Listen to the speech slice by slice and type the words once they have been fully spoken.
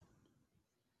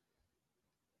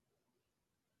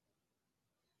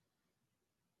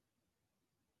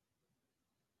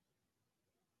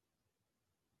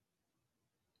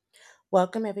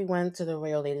Welcome, everyone, to the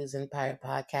Royal Ladies Empire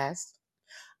podcast.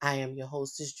 I am your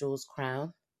hostess, Jules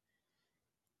Crown.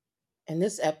 In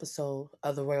this episode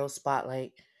of the Royal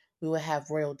Spotlight, we will have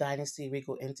Royal Dynasty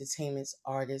Regal Entertainment's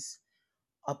artist,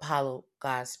 Apollo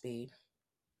Godspeed.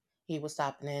 He was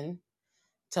stopping in,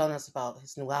 telling us about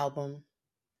his new album,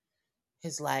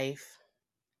 his life,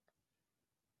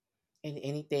 and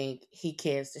anything he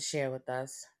cares to share with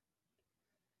us.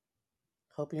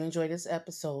 Hope you enjoy this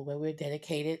episode where we're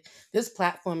dedicated. This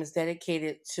platform is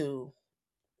dedicated to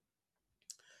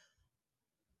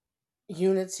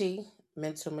unity,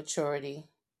 mental maturity,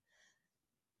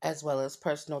 as well as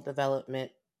personal development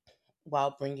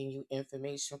while bringing you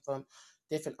information from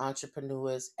different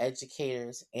entrepreneurs,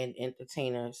 educators, and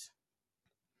entertainers.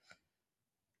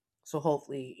 So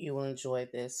hopefully you will enjoy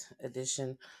this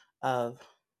edition of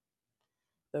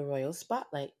the Royal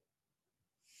Spotlight.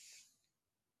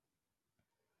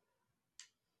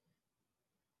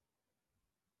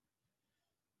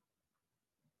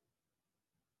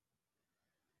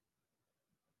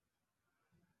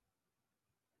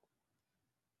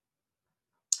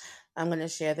 I'm going to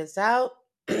share this out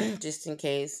just in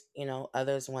case,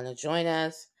 others want to join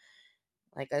us.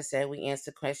 Like I said, we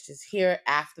answer questions here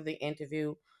after the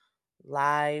interview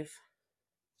live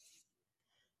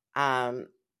um,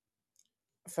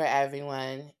 for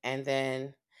everyone. And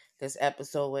then this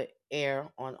episode will air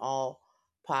on all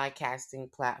podcasting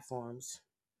platforms.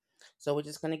 So we're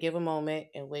just going to give a moment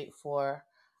and wait for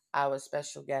our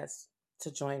special guest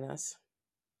to join us.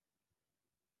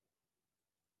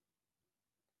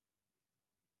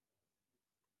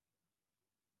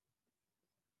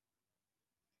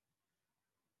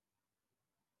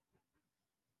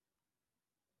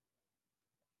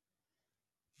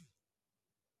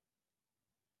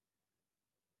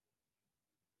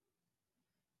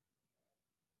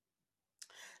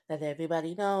 Let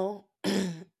everybody know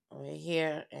we're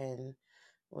here and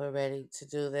we're ready to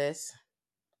do this.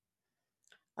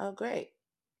 Oh, great.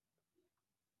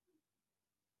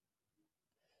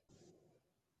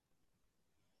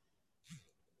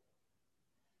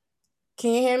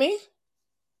 Can you hear me?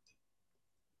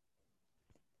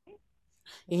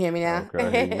 You hear me now? Okay,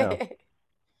 I hear you now.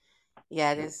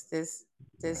 Yeah, this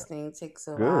Yeah. thing takes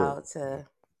a Good. while to,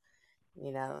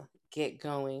 get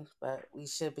going, but we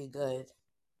should be good.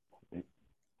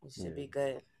 We should Yeah. be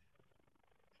good.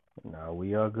 Now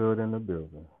we are good in the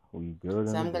building. We good So in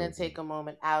the I'm going to building. take a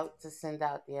moment out to send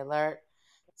out the alert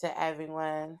to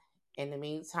everyone. In the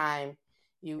meantime,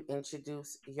 you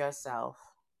introduce yourself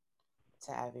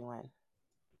to everyone.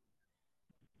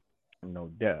 No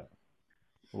doubt.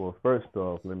 Well, first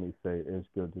off, let me say it's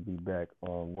good to be back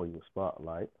on Warrior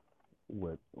Spotlight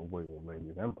with Warrior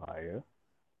Ladies Empire,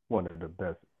 one of the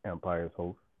best Empires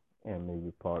hosts and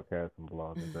maybe podcasts and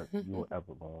bloggers that you'll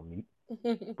ever gonna meet.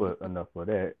 But enough of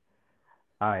that.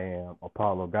 I am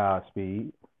Apollo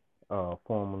Godspeed,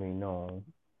 formerly known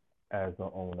as the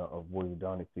owner of Warrior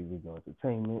Dynasty Legal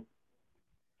Entertainment,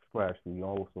 Scratchy,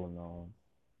 also known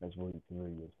as Willie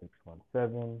Radio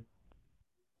 617.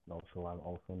 Also, I'm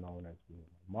also known as being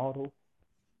a model,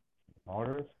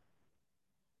 artist,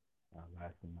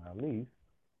 last but not least,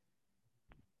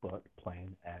 but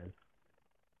playing as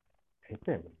a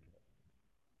feminine.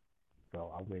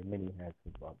 So I wear many hats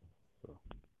as well. So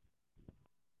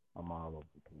I'm all over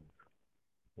the place,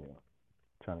 you know,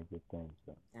 trying to get things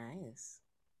done. Nice.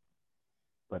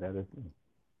 But that is me.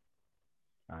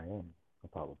 I am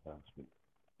Apollo Speak.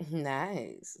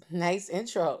 Nice. Nice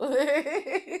intro.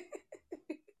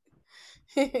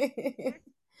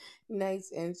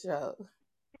 Nice intro.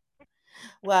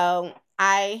 Well,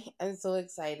 I am so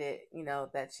excited,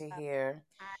 that you're here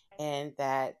and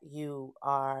that you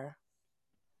are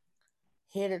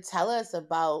here to tell us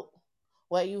about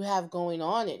what you have going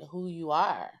on and who you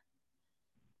are,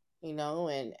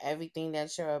 and everything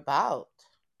that you're about.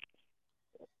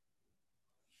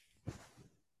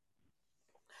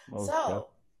 Most definitely.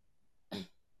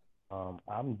 So,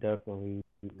 I'm definitely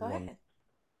go one. ahead.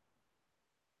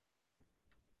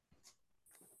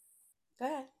 Go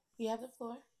ahead. You have the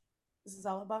floor. This is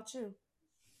all about you.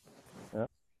 Yeah,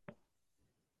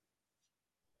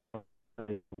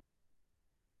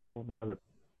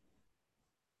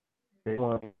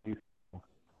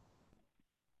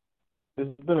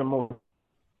 it's been a moment.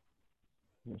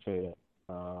 Let me say that.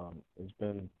 It's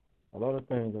been a lot of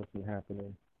things that's been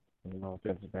happening, and a lot of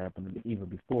things that's been happening even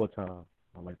before time.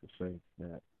 I like to say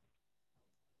that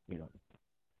you know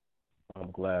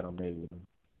I'm glad I'm able to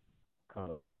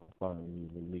kind of finally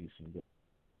release and get.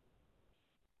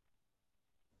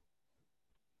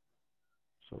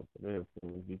 So therefore,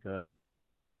 we got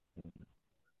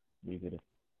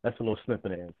that's a little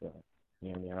snippet of inside.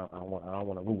 You know what I mean? I don't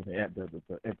want to lose the interview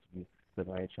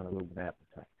because I ain't trying to lose the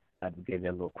appetite. I just gave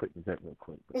that a little quick dessert real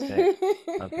quick, but dang,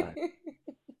 I'm sorry.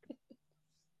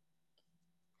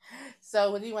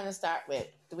 So, what do you want to start with?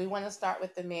 Do we want to start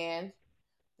with the man,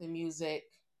 the music,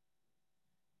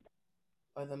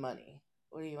 or the money?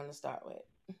 What do you want to start with?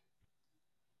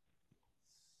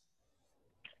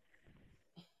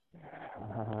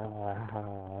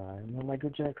 Michael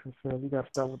Jackson said, we got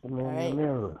to start with the man All in the right.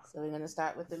 mirror. So, we're going to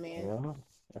start with the man Yeah,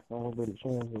 that's the only way to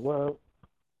change the world.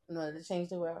 in order to change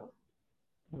the world.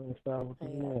 We're going to start with the Yeah,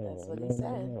 man, that's what the he man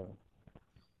in the said. mirror.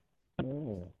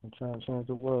 Yeah, I'm trying to change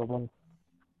the world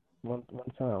one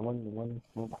time, one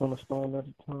cornerstone at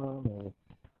a time, and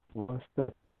one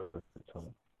step at a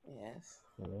time. Yes.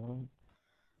 You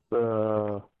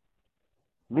know?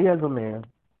 Me as a man,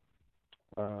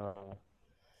 uh,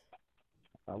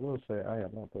 I will say I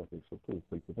am not perfect, so please,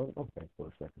 don't think for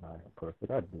a second I am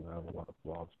perfect. I do have a lot of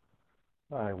flaws.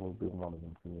 I will be one of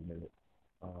them for a minute.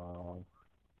 Um,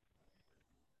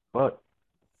 but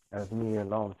as me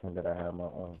acknowledging that I have my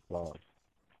own flaws,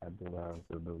 I do have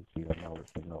the ability and knowledge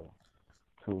to know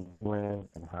to when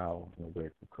and how and where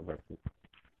to correct it.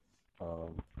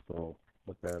 So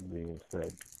with that being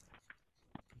said,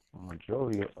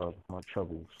 majority of my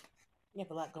troubles, You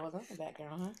have a lot going on in the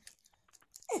background,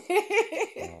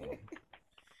 um,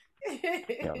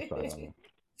 yeah, I'm sorry, I'm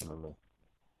in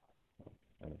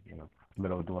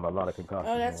middle of doing a lot of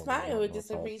Oh, concoctions. that's fine. We My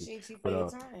just apologies. appreciate you for But your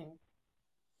time.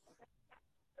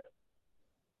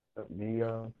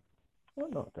 the well,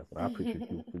 no, definitely, I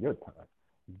appreciate you for your time.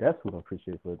 That's what I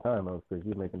appreciate for the time, because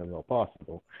you're making it all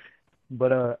possible.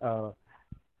 But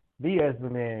me as the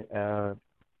man, I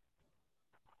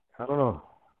don't know.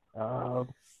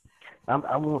 Um,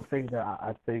 I won't say that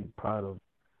I take pride of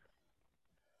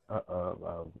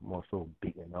more so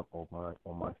beating up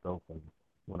on myself, and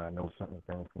when I know certain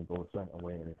things can go a certain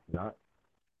way and it's not,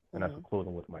 and that's Mm-hmm.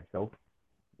 including with myself,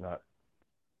 not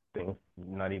things,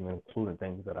 not even including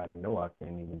things that I know I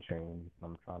can't even change.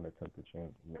 I'm trying to attempt to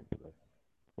change mentally,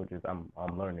 which is I'm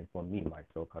learning for me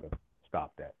myself how to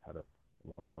stop that, how to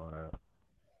uh,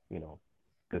 you know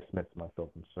dismiss myself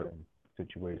from certain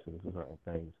situations, certain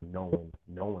things,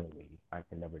 knowingly I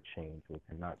can never change or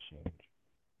cannot change.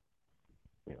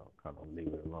 Kind of leave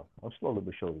it alone. I'm slowly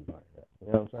but surely learning that.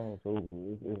 You know what I'm saying? So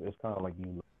it's kind of like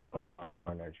you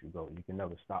learn as you go. You can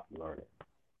never stop learning.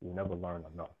 You never learn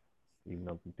enough. Even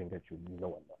though you think that you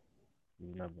know enough,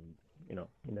 you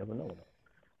never know enough.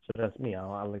 So that's me.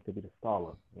 I like to be the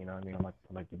scholar. You know what I mean?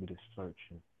 I like to be the search,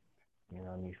 and you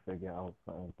know what I mean, figure out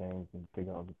certain things and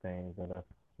figure out the things that I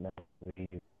never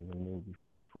even knew before.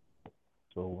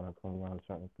 So when I come around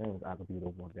certain things, I could be the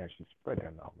one to actually spread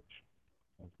that knowledge.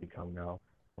 I become now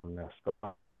from that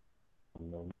scholar,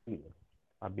 from the leader.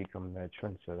 I become that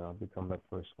trendsetter. I become that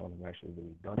first one who actually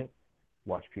really done it.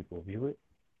 Watch people view it,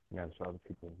 and as other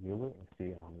people view it and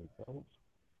see how it goes,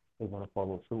 they want to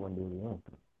follow suit and do the own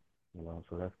thing.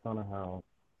 So that's kind of how,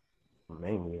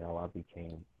 mainly, how I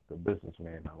became the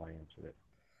businessman how I am today.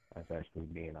 As actually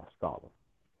being a scholar,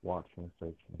 watching,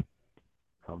 searching,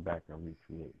 come back and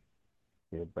recreate,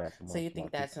 get back So amongst you my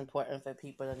think that's people. important for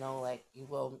people to know, like you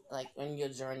will, like in your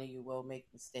journey, you will make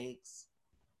mistakes,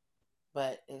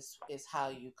 but it's how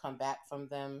you come back from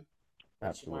them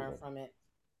that you learn Absolutely. from it.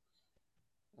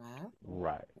 Wow.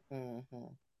 Right. Mm-hmm.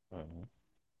 Mm-hmm.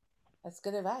 That's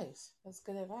good advice. That's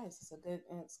good advice.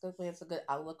 It's good way. It's a good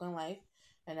outlook on life,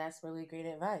 and that's really great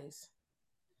advice.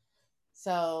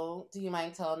 So, do you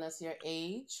mind telling us your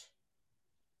age?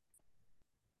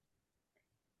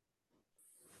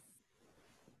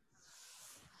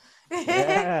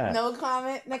 Yeah. No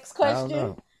comment. Next I don't question.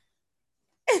 know.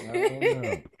 I don't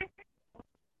know.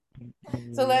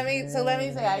 So let me say, Yeah.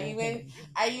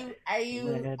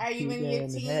 are you You in your got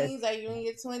me happy. teens? Are you in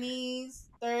your 20s,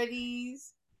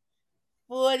 30s,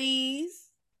 40s,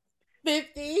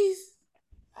 50s?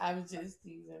 I'm just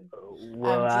teasing. Well,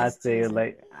 I'm I just say it teasing.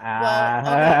 like Well,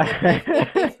 okay,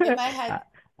 if I I, had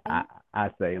I mhm. I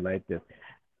say it like this.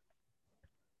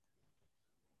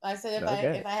 I said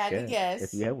Okay, if I had to good.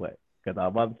 If you guess, have what? Because I'm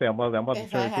about to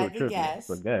if I turn into a had to trivia.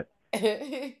 So guess, good.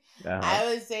 Uh-huh. I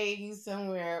would say you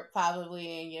somewhere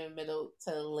probably in your middle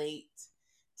to late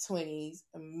 20s,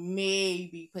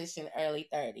 maybe pushing early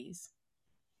 30s.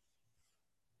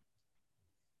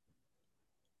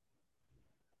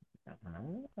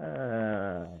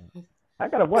 Uh, I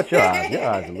gotta watch your eyes. Your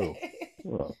eyes a little.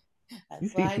 Well, you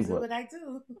That's see why I too do much. what I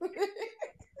do.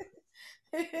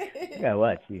 I gotta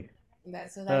watch you.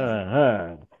 That's what I do.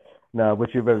 Uh-huh. No,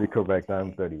 but you're very correct.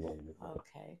 I'm Okay. 31 years old.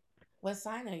 Okay. What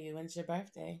sign are you? When's your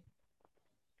birthday?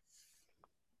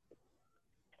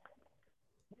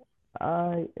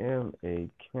 I am a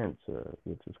Cancer,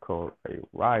 which is called a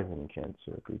rising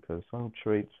Cancer because some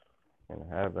traits can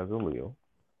have as a Leo,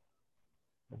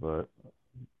 but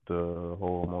the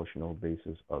whole emotional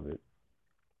basis of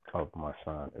my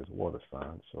sign is water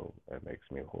sign, so it makes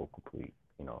me a whole complete,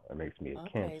 it makes me a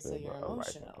Okay, so Cancer, you're but a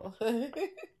rising emotional. Cancer.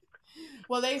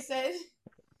 Well, they said,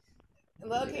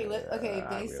 well, okay, okay, Yeah,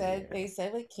 I really they am.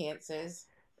 said with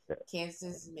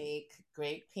cancers make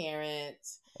great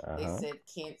parents. Uh They huh. said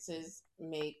cancers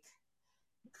make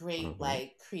great, Mhm.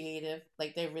 creative,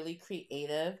 like they're really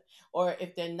creative. Or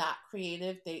if they're not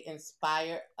creative, they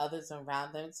inspire others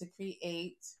around them to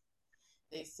create.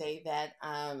 They say that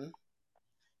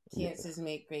Yes. cancers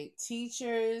make great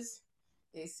teachers.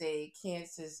 They say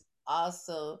cancers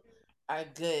also are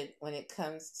good when it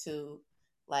comes to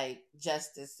like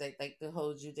justice, like the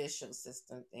whole judicial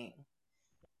system thing.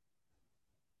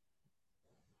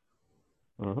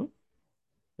 Mhm.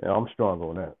 Yeah, I'm strong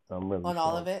on that. I'm really On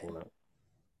all strong of it, on that.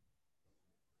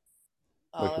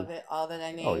 all Which is, of it, all that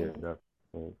I oh yeah, named.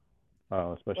 definitely.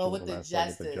 Well, Especially with when the I start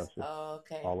with the justice. justice. Oh,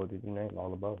 okay. All of it you name,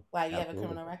 all above. Why you have a Absolutely.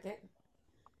 criminal record?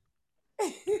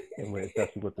 And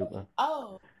especially with the,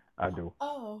 Oh, I do,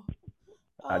 oh,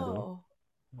 I do, oh.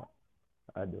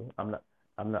 I do. I'm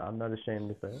not ashamed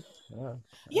to say it. Yeah,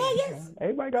 yes,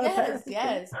 Everybody got a yes, past, you see.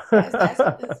 yes, yes. That's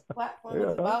what this platform is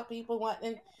Yeah, about. People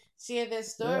wanting to share their yeah.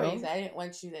 stories. I didn't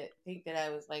want you to think that I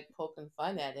was like poking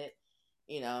fun at it,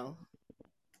 you know.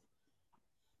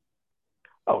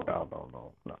 Oh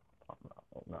no,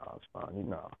 it's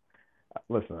fine.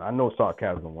 Listen, I know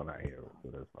sarcasm when I hear it, so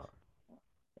that's fine.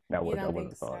 You That don't think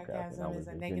wasn't sarcasm. sarcasm That was is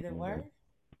a a negative word?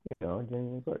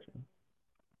 genuine question.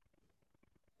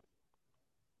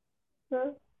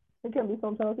 Yeah, it can be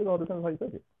sometimes. It all depends how you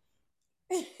take it.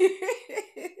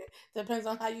 Depends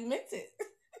on how you meant it.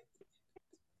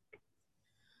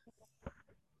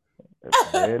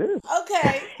 There it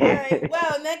Okay, all right.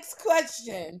 Well, next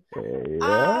question. is.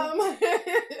 Yeah. Um,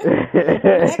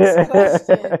 next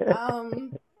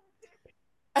question.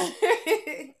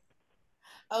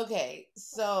 Okay,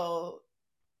 so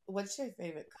what's your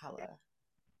favorite color?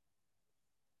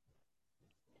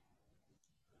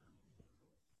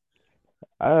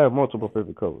 I have multiple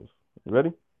favorite colors. You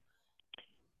ready?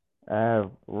 I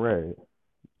have red,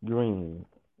 green,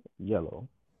 yellow,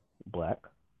 black,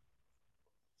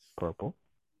 purple,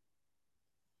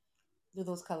 Do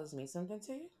those colors mean something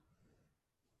to you?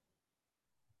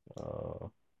 uh,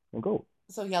 and gold.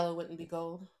 So yellow wouldn't be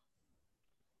gold.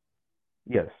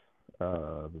 Yes.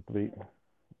 The three.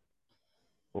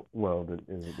 Well, there's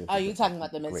Are a you difference talking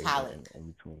about the greater metallic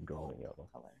in between gold gold and yellow.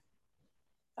 color?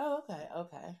 Oh, okay,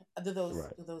 okay. Do those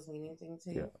Right. mean anything to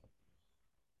Yeah. you?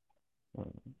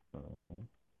 Mm, uh,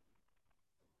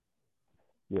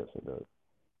 yes, it does.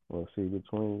 Well, see,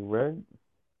 between red,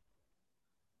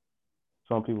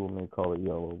 some people may call it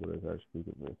yellow, but it's actually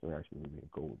really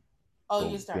gold. Oh, you're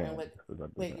Gold starting gang, with because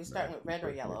wait, you're that starting with actually red or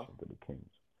First yellow? Nation to the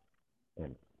kings.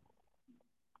 And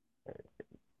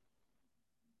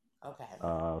Okay.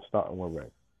 starting with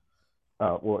red.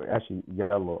 Well, actually,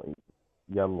 yellow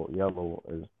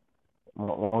is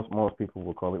most people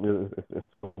will call it. It's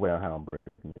the way how I'm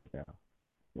breaking it down.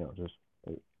 Just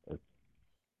it's it's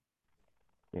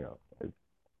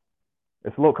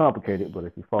it's a little complicated, but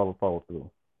if you follow through,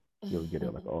 you'll get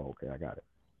it. Like, oh, okay, I got it.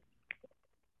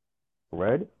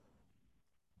 Red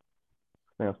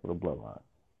stands for the bloodline.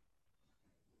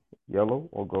 Yellow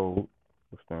or gold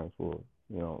stands for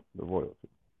the royalty.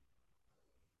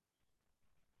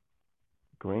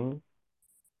 Green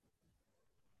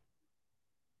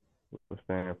will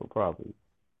stand for poverty.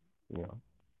 You know,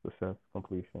 success,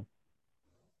 completion,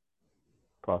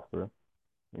 prosper.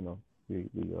 You know, we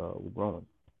growing.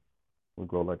 We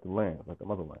grow like the land, like the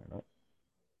motherland, right?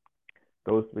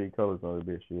 Those three colors are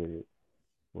associated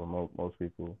with most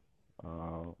people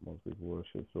were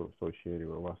associated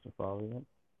with Rastafarian,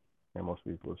 and most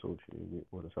people associated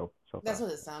with the South That's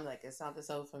what it African. sounded like. It sounded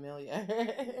so familiar.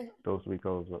 Those three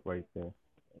colors are right there.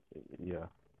 Yeah,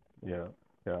 yeah,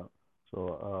 yeah.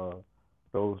 So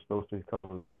those three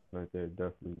colors right there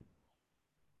definitely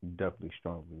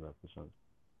strongly represent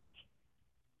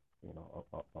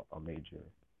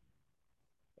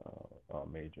a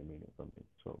major meaning for me.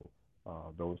 So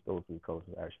those three colors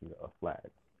are actually a flag,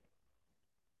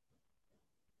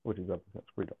 which represents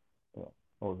freedom. You know,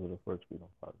 those are the first freedom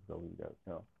fighters that we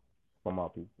got. From our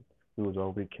people. We was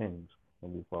already kings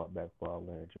when we fought back for our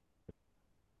land.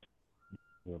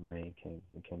 We were main kings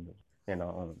and kingdoms in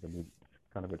our own. And we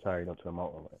kind of retired up to the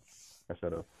mountain land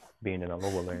instead of being in the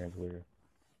lower lands where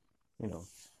you know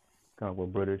kind of where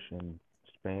British and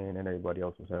Spain and everybody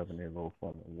else was having their little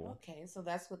form of war. Okay, so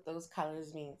that's what those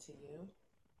colors mean to you.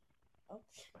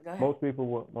 Okay, go ahead. Most people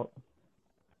will.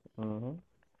 Mm-hmm.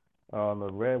 The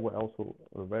red will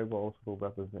also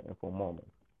represent for moment.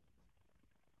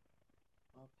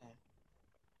 Okay.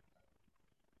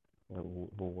 Who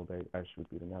will they actually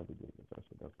be the navigators? That's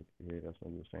what you hear. That's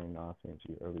what you were saying. I was saying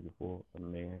to you earlier before. A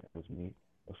man was me,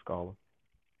 a scholar,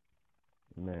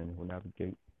 men who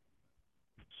navigate,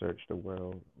 search the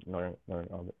world, learn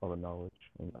other knowledge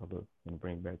and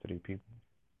bring back to their people,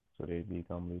 so they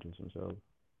become leaders themselves.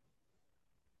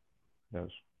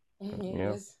 That's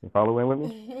yeah. Yes. You following with me?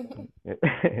 Hmm.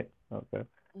 Okay.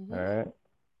 All right.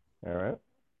 All right.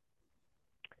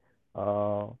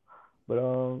 Uh, but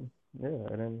yeah,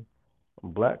 and then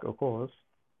black, of course.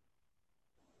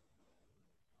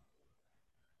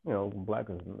 Black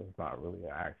is not really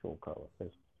an actual color.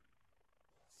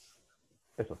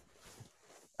 It's a.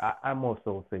 I more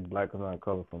so say black is not a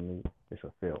color for me. It's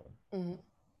a feeling. Hmm.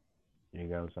 You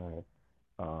get what I'm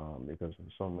saying? Because for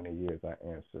so many years, our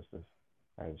ancestors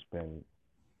has been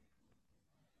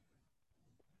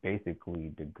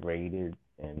basically degraded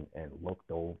and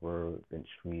looked over and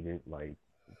treated like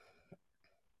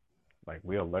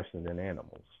we are lesser than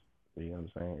animals. You know what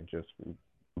I'm saying? Just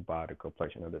by the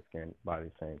complexion of the skin, by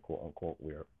the saying quote unquote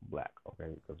we're black,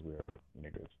 okay, because we're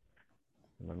niggas.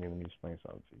 Let me explain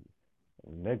something to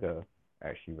you. Nigga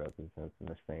actually represents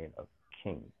the saying of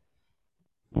king.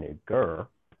 Nigger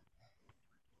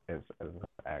is an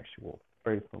actual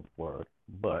phrasal word,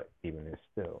 but even it's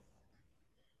still,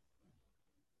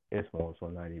 it's more so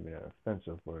not even an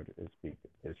offensive word.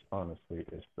 It's honestly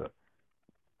it's the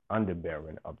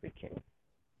underbearing of the king.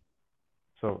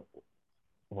 So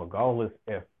regardless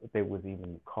if they was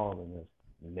even calling us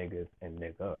niggas and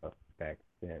nigga back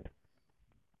then,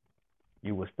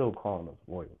 you were still calling us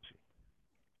royalty.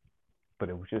 But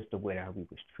it was just the way how we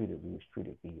was treated. We was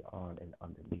treated beyond and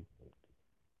underneath it.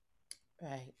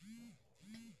 Right.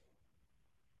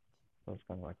 So it's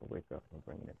kind of like a wake up and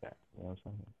bringing it back. You know what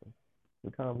I'm saying?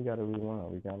 So we gotta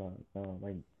rewind. We gotta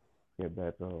like get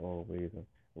back to the old ways and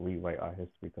rewrite our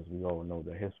history because we all know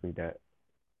the history that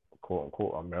quote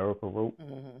unquote America wrote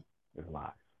Hmm. is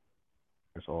lies.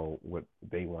 It's all what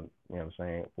they want, you know what I'm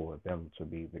saying, for them to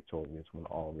be victorious when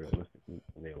all realistically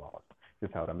they lost.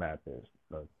 Just how the math is.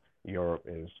 Europe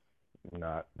is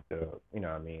not you know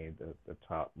what I mean, the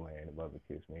top land, whatever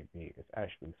the case may be. It's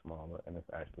actually smaller and it's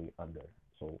actually under.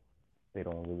 So they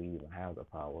don't really even have the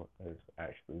power. It's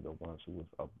actually the ones who is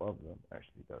above them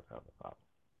actually does have the power.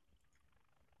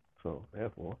 So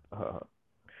therefore,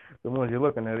 the ones you're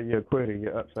looking at, you're quitting,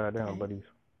 you're upside down, Okay. buddies.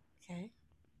 Okay.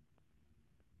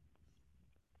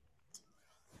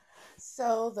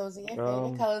 So those are your favorite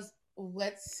Um, colors.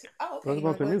 What's Oh, okay. let's You go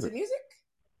want to to go into music. music?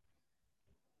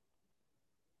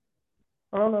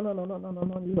 Oh no no no no no no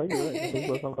no! You're right. You're right. We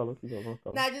got some colors. We got some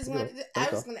No, colors. I just You're right. wanted to, I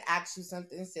Finish was off. gonna ask you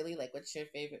something silly, like what's your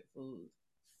favorite food?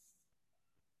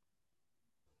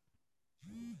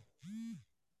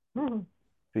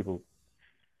 Seafood.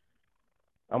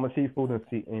 I'm a seafood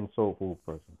and soul food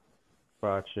person.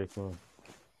 Fried chicken,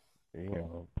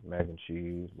 mac and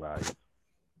cheese, rice,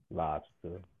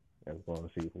 lobster, as well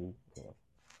as seafood,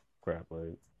 crab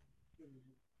legs,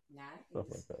 stuff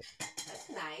like Nice. that. That's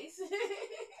nice.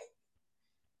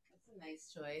 That's a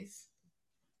nice choice.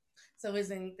 So, is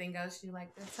there anything else you'd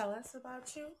like to tell us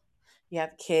about you? You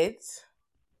have kids?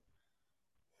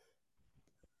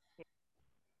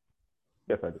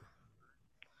 Yes, I do.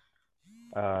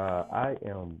 I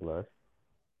am blessed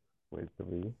with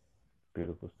three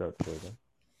beautiful stepchildren,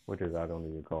 which is I don't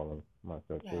even call them my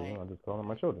stepchildren. Right. I just call them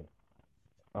my children.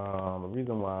 The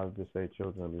reason why I just say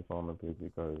children before them is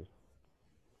because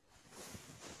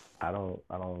I don't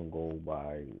go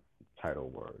by title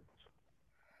words.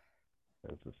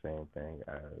 It's the same thing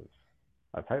as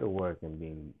a title word can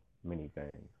mean many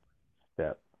things.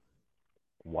 Step,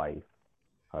 wife,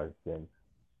 husband,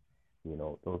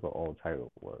 those are all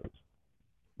title words.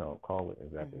 So call it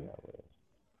exactly Mm-hmm. how it is.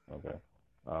 Okay.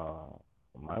 Uh,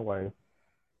 my wife,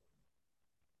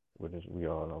 which is we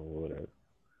all know who it is.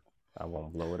 I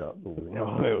won't blow it up, but we know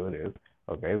who it is.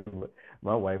 Okay. But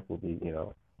my wife will be,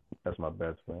 that's my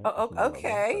best friend. Oh, That's my mother.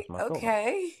 okay. That's my soulmate.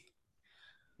 Okay.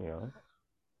 You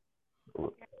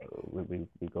know,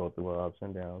 we go through our ups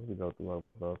and downs. We go through our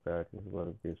love patches,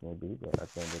 whatever the case may be. But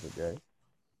at the end of the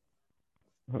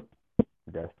day,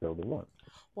 that's still the one.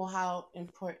 Well, how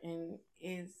important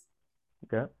is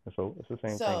Okay, so it's the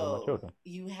same thing with my so children.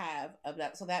 you have a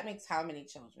so that makes how many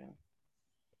children?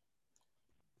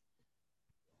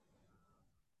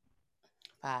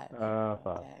 Five.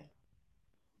 Five. Okay.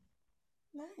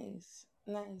 Nice.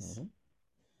 Nice. Mm-hmm.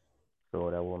 So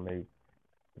that will make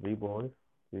three boys,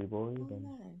 Oh, and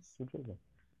nice. two children.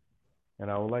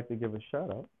 And I would like to give a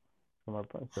shout out to for my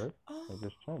princess. I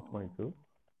just turned Oh. 22.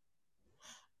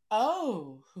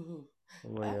 Oh.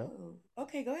 Well, yeah. Oh.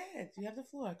 Okay, go ahead. You have the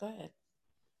floor. Go ahead.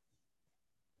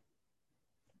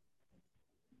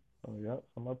 Oh, yeah.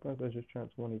 So my princess just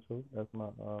turned 22. That's my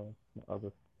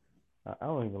other. I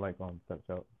don't even like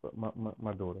stepchild, but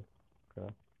my daughter. Okay.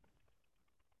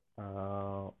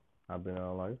 Uh, I've been in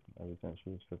her life ever since she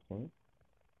was 15,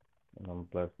 and I'm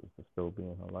blessed to still be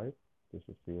in her life. Just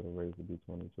to see her raised to be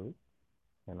 22,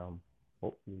 and I'm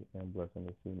hopefully and blessing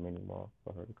to see many more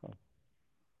for her to come.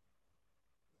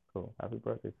 So happy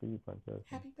birthday to you, princess,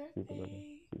 and Happy keep it living,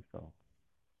 birthday. keep strong.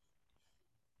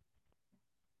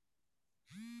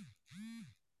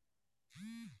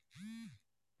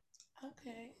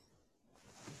 Okay.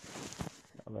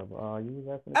 I love. You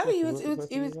was asking a Oh, question. What was the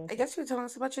question you was I asking? guess you were telling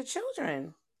us about your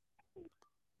children.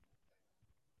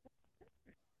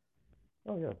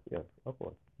 Oh yes, yes, of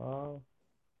course.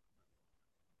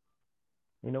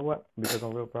 You know what? Because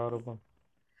I'm real proud of them.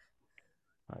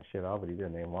 Shit, I already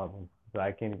did name one of them, so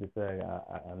I can't even say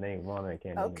I named one. I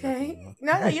can't name the rest of Okay. them.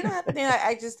 No, no, you don't have to.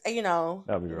 I just,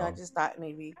 That'll be I wrong. just thought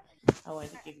maybe I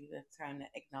wanted to give you the time to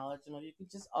acknowledge them. Or you can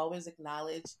just always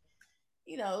acknowledge,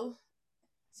 you know,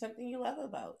 something you love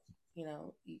about,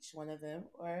 each one of them.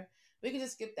 Or we can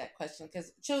just skip that question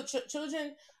because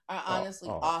children are Oh, honestly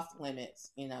oh. off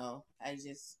limits. I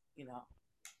just,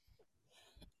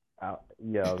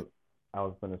 Yeah, I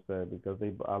was gonna say because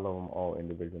I love them all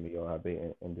individually, or how they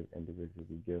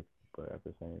individually give, but at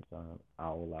the same time,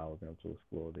 I'll allow them to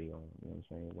explore their own. You know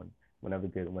what I'm saying? Whenever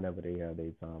they have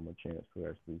their time or chance to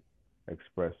actually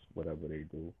express whatever they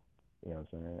do, you know what I'm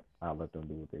saying? I'll let them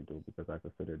do what they do because I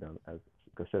consider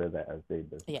that as their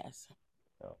business. yes.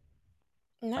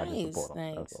 You know, I just support Nice,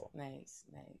 them. That's nice, all. nice,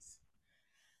 nice.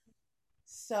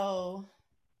 So,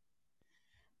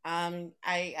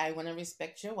 I want to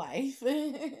respect your wife.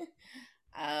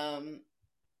 um,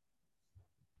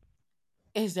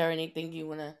 is there anything you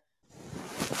want to?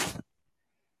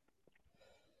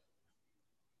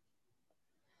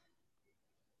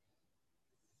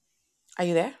 Are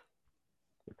you there?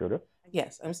 You feel this?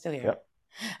 Yes, I'm still here. Yep.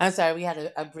 I'm sorry, we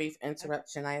had a brief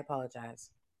interruption. I apologize.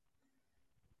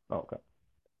 Oh, okay.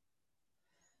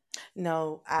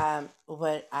 No,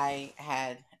 what I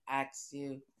had asked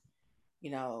you,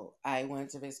 I wanted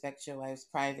to respect your wife's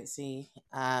privacy,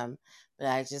 but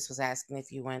I just was asking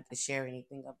if you wanted to share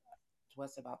anything to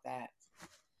us about that.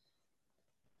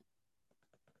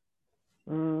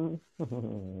 Mm.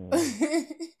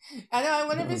 I know I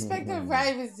want to respect her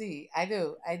privacy. I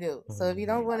do. So if you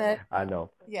don't want to, I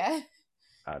know. yeah,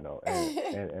 I know,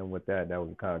 and with that, that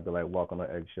would kind of be like walking on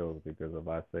eggshells because if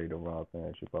I say the wrong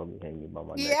thing, she probably hang me by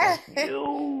my neck yeah, like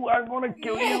you. I'm gonna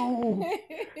kill yeah, you.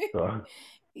 So,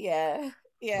 yeah,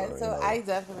 yeah. so So I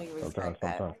definitely respect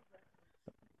that. sometimes.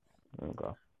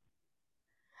 Okay.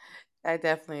 I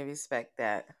definitely respect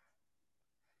that.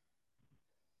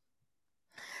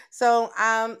 So,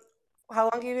 how long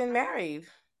have you been married?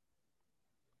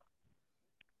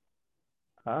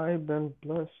 I've been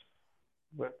blessed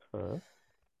with her.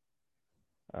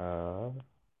 Uh,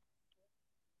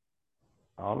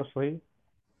 honestly,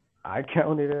 I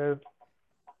count it as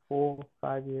 4,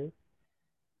 5 years.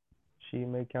 She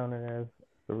may count it as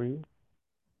 3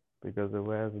 because it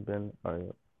has been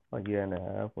a year and a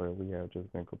half where we have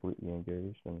just been completely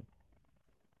engaged and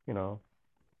you know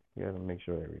we had to make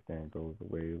sure everything goes the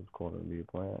way it was accordingly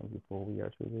planned before we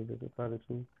actually decided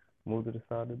to move to the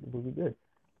side that we did.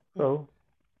 So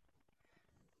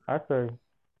I say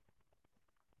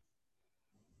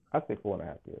I say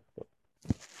 4.5 years. So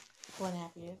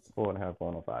 4.5 years. 4.5,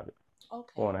 going on 5 years. Four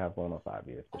Okay. and a half, going on 5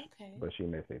 years. Okay. But she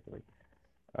may say 3.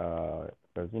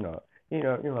 Because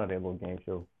that little game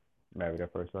show, Married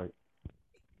at First Sight.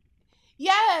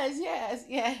 Yes, yes,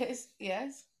 yes,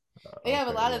 yes. They have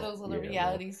a Okay, lot of well, those little yeah, well,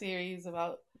 reality series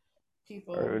about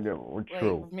people like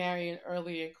true. marrying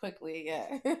early and quickly. Yeah.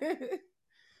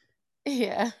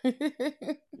 Yeah.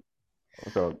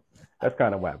 So that's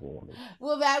kind of whack for me.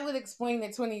 Well, that would explain the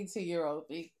 22-year-old.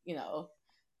 If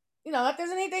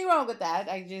there's anything wrong with that,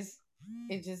 it just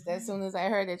as soon as I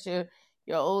heard that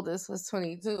your oldest was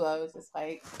 22, I was just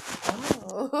like,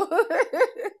 oh.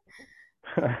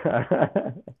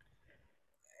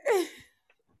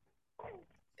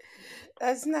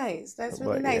 That's nice. That's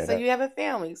really But yeah, nice. So that you have a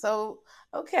family. So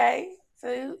okay.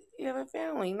 So you have a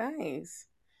family. Nice.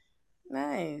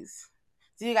 Nice.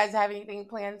 Do you guys have anything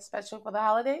planned special for the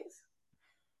holidays?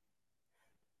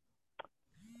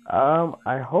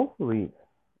 I hopefully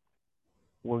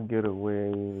will get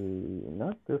away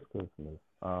not this Christmas,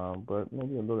 but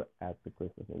maybe a little after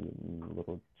Christmas, maybe a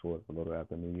little towards a little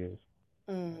after New Year's.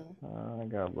 Mm. I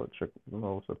got a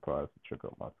little surprise to trick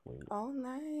up my sleeve. Oh,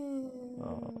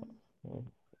 Uh, nice.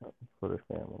 for the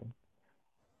family.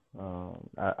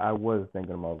 I was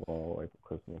thinking about going away for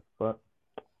Christmas, but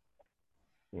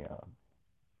yeah,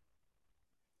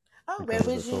 Oh, where because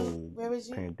of this was you? whole Where was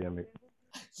you? pandemic.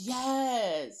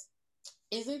 Yes.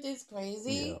 Isn't this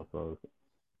Yeah, crazy? so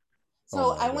oh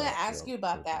So my I want to God, ask yeah, you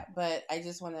about crazy. that, but I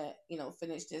just want to,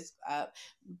 finish this up.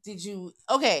 Did you?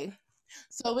 Okay.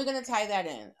 So we're gonna tie that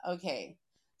in. Okay.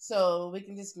 So we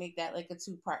can just make that like a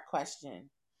two-part question.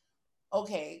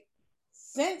 Okay.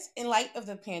 Since in light of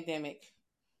the pandemic,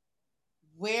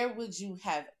 where would you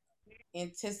have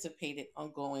anticipated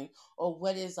on going, or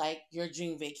what is like your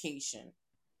dream vacation?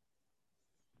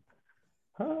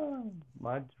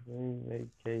 My dream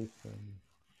vacation,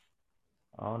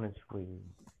 honestly,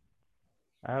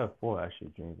 I have four actually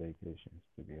dream vacations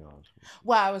to be honest with you.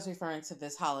 Well, I was referring to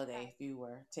this holiday if you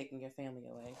were taking your family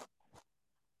away.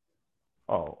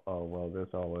 Oh, well,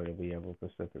 there's already we have a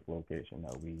specific location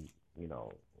that we, you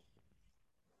know,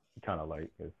 kind of like.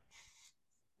 It's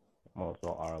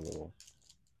also our little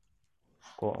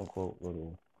quote unquote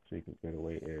little secret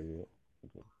getaway area.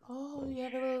 Oh, So you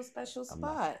have a little special I'm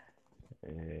not. spot.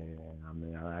 I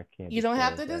mean, I can't You don't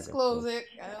have disclose to that, of disclose course. it.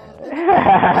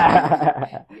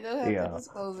 You don't have to Yeah,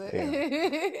 disclose yeah.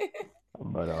 it.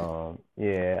 But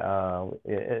yeah,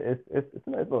 it's a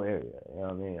nice little area. You know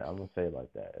what I mean? I'm gonna say it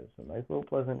like that. It's a nice little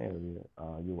pleasant area.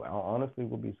 You honestly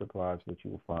will be surprised what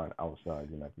you will find outside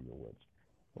your neck of your woods.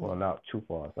 Well, Hmm. not too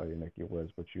far outside your neck of your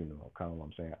woods, but kind of what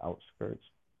I'm saying, outskirts.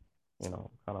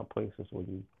 Kind of places where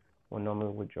you would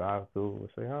normally would drive through and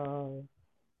say, oh,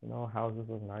 houses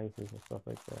with nice and stuff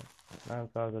like that. 9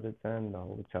 times out of 10, the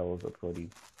hotels are pretty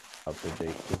up to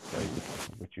date, just like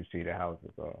what you see the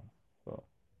houses are. So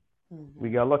we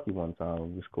Hmm. got lucky one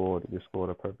time. We scored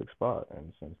a perfect spot,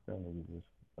 and since then we just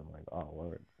been like, oh,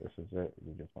 word, this is it.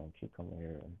 We just want to keep coming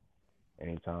here, and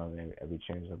anytime, every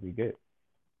chance that we get,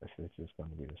 this is just gonna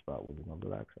be the spot where we're gonna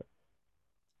relax at.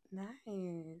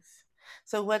 Nice.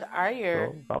 So what are your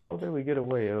So if I say we get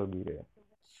away, it'll be there.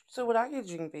 so what are your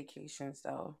dream vacations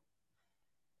though?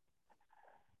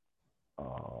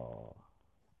 Uh,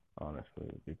 honestly,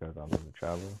 because I love to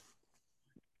travel,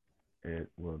 it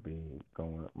will be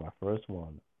going. My first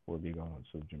one will be going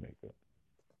to Jamaica.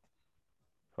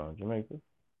 From Jamaica,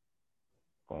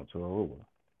 going to Aruba.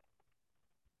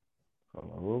 From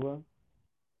Aruba,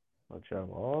 I'll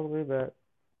travel all the way back.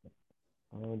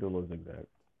 I'm gonna do a little zigzag.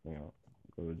 You know,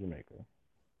 go to Jamaica.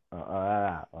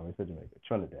 Let me say Jamaica,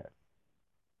 Trinidad.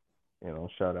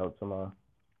 Shout out to my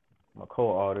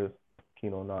co-artist,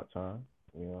 Kino Not Time.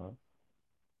 You know,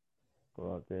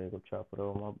 go out there, go chop it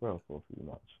over my bro for a few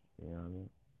months. You know what I mean?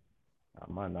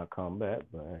 I might not come back,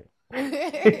 but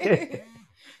hey.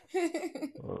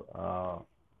 uh,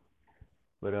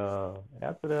 but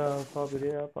after that, I'll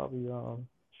probably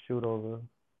shoot over.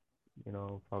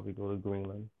 Probably go to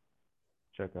Greenland,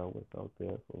 check out what's out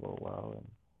there for a little while, and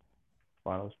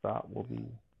final stop will be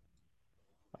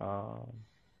um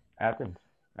Athens,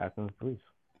 Athens, Greece.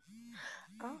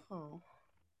 Oh.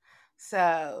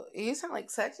 So you sound like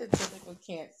such a typical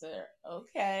Cancer.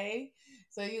 Okay.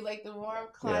 So you like the warm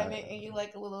Yeah, climate and you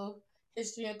like a little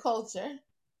history and culture.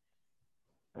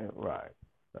 yeah, right,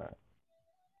 right.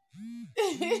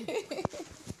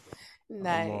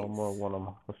 I'm more Nice. one of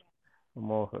my I'm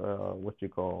more what you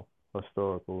call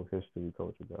historical history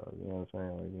culture guy. You know what I'm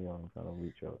saying? Like, kind of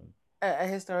reach out A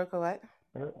historical what?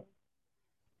 and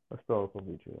historical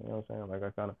reach out. You know what I'm saying?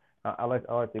 Like I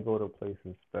like to go to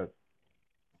places that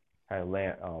have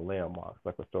landmarks,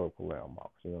 like historical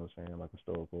landmarks. You know what I'm saying? Like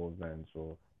historical events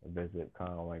or visit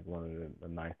kind of like one of the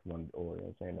ninth one, or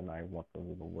the ninth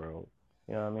wonders of the world.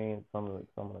 You know what I mean? Some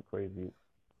of the crazy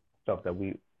stuff that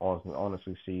we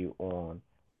honestly see on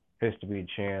History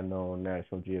Channel,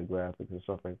 National Geographic, and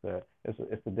stuff like that. It's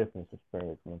a different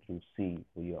experience once you see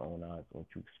with your own eyes, once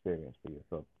you experience for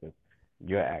yourself, because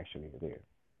you're actually there.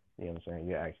 You know what I'm saying?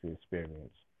 You actually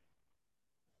experience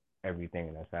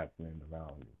everything that's happening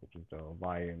around you, which is the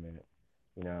environment.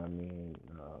 You know what I mean?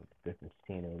 Different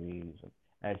sceneries. And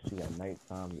actually, at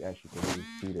nighttime, you actually can really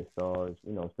see the stars.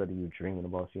 Instead of you dreaming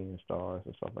about seeing stars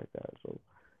and stuff like that. So,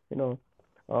 you know,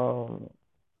 um,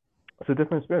 it's a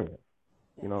different experience.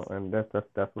 Yes. And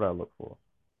that's what I look for.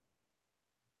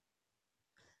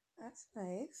 That's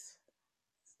nice.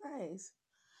 That's nice.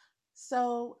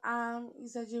 So, you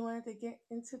said you wanted to get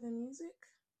into the music.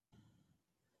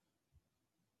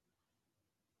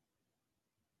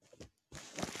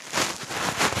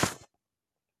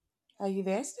 Are you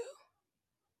there still?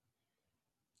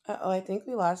 Oh, I think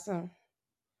we lost him.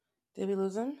 Did we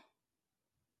lose him?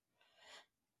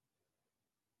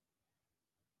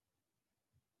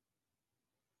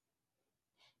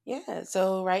 Yeah,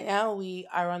 so right now we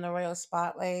are on the Royal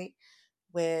Spotlight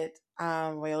with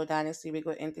Royal Dynasty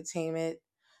Regal Entertainment,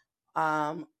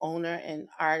 owner and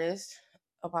artist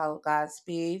Apollo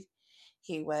Godspeed.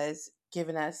 He was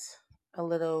giving us a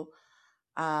little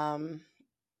um,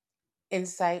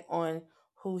 insight on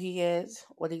who he is,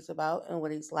 what he's about, and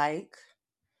what he's like,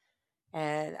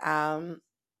 and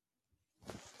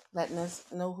letting us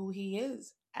know who he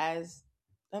is as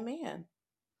a man.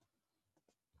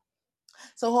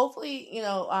 So hopefully, we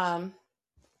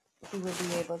will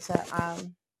be able to,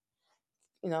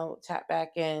 tap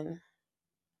back in.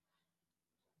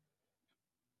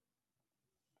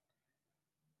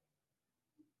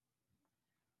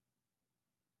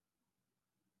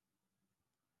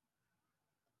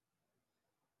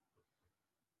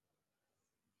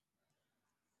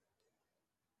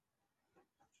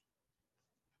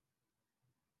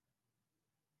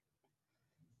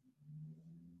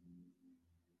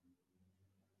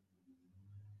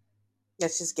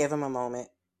 Let's just give him a moment.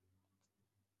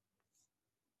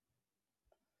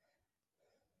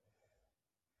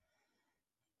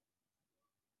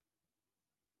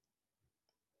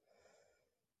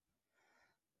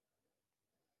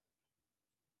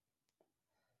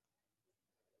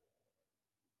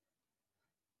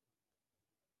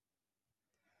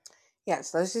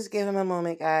 Yes, let's just give him a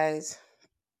moment, guys.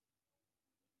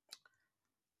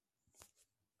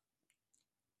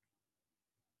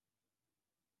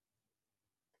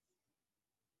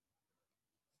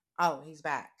 Oh, he's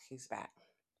back. He's back.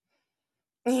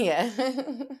 Yeah.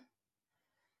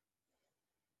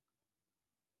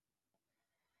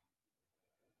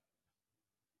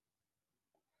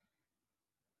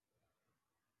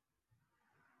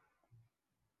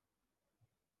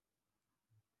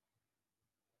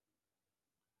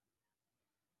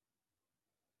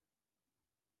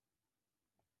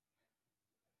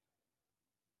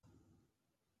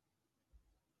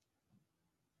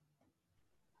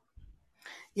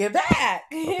 You're back.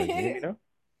 Okay, can you hear me now?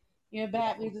 You're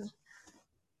back.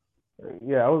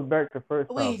 Yeah, I was back the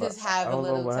first time, We but just I have a don't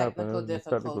know little what technical happened. It was just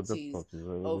technical difficulties difficulties.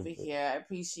 over here. I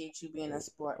appreciate you being a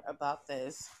sport about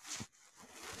this.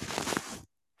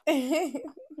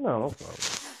 No, no problem.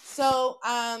 So,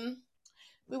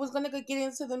 we was gonna go get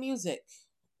into the music.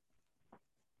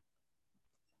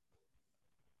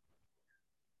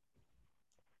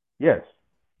 Yes,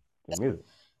 the music.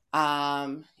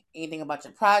 Um, Anything about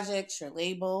your projects, your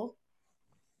label.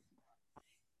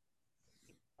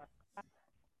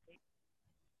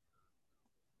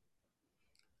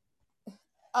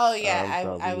 Oh yeah, I'm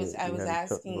sorry, I we was had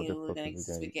asking technical you. We're gonna difficulties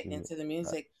since we're again. getting into the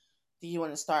music. Do you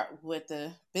want to start with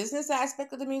the business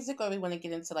aspect of the music, or we want to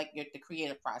get into like the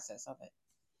creative process of it?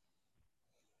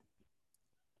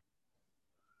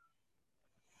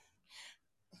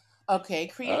 Okay,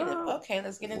 creative. Okay,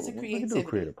 let's get into We can do a creativity.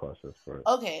 creative process first,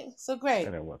 Okay, so and great.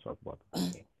 then we'll talk about the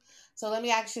business. So let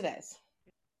me ask you this: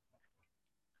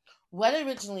 what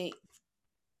originally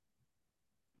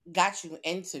got you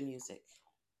into music?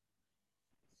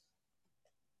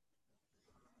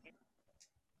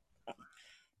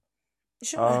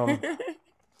 Sure.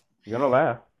 You're gonna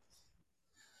laugh.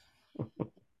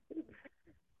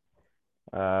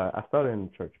 I started in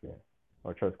the church band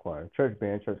or church choir, church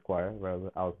band, church choir.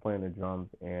 Rather, I was playing the drums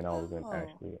and I was in Oh.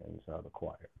 actually inside the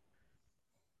choir.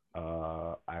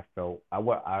 I felt I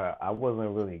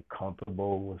wasn't really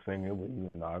comfortable with singing, but you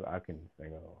know I can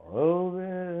sing oh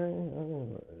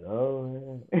man,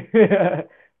 oh man.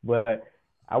 But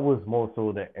I was more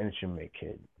so the instrument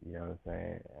kid. You know what I'm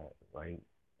saying? Like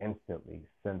instantly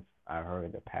since I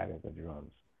heard the patterns of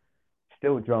drums.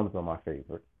 Still, drums are my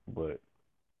favorite, but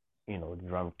you know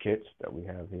drum kits that we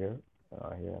have here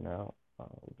now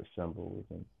with the cymbals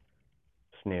and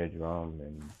snare drum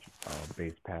and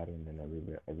bass pattern and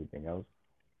everything else.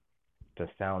 The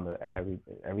sound of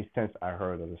every sense I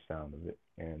heard of the sound of it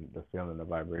and the feeling, the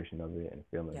vibration of it, and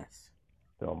feeling Yes.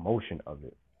 the emotion of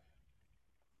it,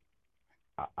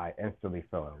 I instantly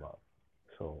fell in love.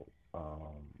 So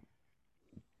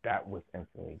that was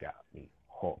instantly got me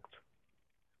hooked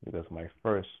because my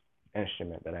first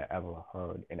instrument that I ever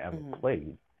heard and ever Hmm.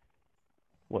 played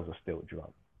was a steel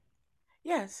drum.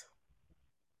 Yes.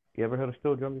 You ever heard a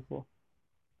steel drum before?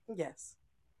 Yes.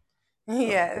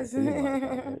 Oh, okay. Yes. So you know how it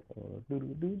sounds, right? Do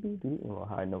do do do do. You know,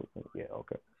 high notes. Yeah.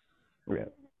 Okay. Yeah.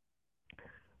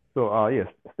 So yes,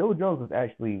 steel drums was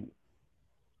actually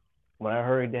when I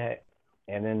heard that,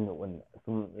 and then when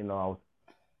some I was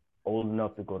old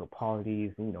enough to go to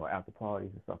parties, after parties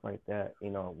and stuff like that,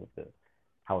 with the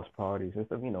house parties and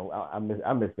stuff. I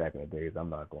miss back in the days. I'm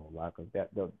not gonna lie, cause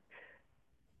them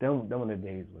were the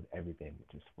days when everything was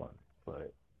just fun.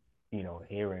 But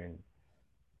hearing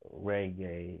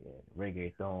reggae and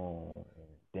reggaeton and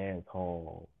dance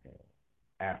hall and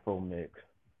Afro mix,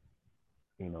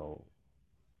 you know,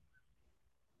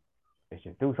 it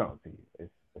should do something to you.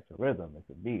 It's a rhythm, it's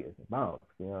a beat, it's a bounce.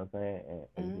 You know what I'm saying? And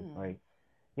it's just Mm. like,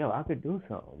 yo, I could do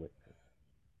something with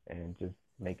it, and just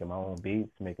making my own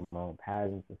beats, making my own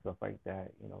patterns and stuff like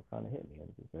that. You know, kind of hit me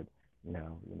and just said,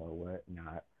 no, you know what?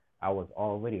 Nah, I was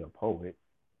already a poet,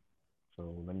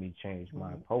 so let me change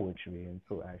my Mm. poetry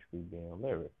into actually being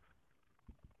lyric.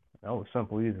 That was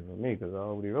simple, easy for me because I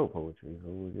already wrote poetry, so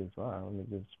it was just fine. Let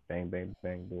me just bang, bang,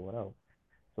 bang, do it out.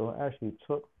 So I actually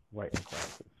took writing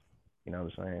classes. You know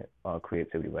what I'm saying?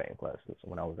 Creativity writing classes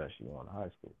when I was actually going to high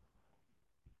school.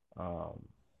 Um,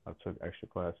 I took extra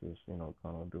classes, you know,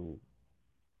 kind of do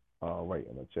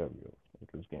writing material, which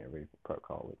was getting ready for prep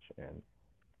college, and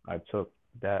I took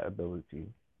that ability,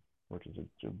 which is an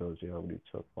ability I already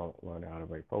took from learning how to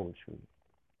write poetry,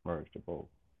 merged the both,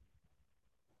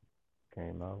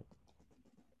 came out,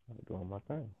 started doing my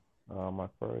thing. My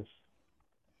first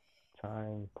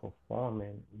time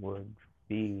performing would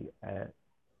be at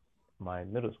my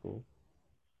middle school.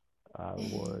 I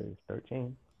was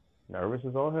 13, nervous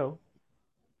as all hell.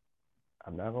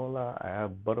 I'm not gonna lie, I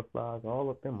have butterflies all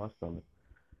up in my stomach.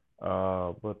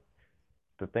 But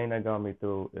the thing that got me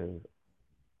through is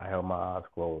I held my eyes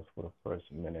closed for the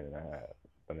first minute and a half,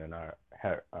 but then I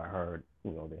heard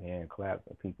the hand claps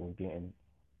and people getting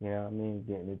what I mean,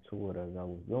 getting into it as I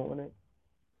was doing it.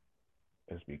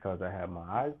 It's because I had my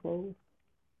eyes closed.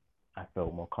 I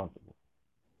felt more comfortable,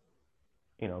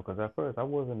 because at first I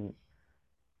wasn't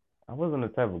the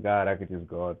type of guy that could just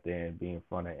go out there and be in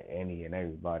front of any and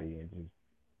everybody and just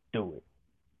do it.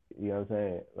 You know what I'm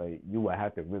saying? Like you would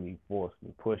have to really force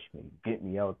me, push me, get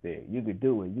me out there. You could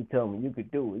do it. You tell me you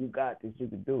could do it. You got this. You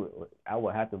could do it. I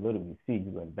would have to literally see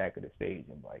you in the back of the stage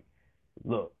and like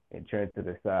look and turn to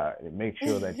the side and make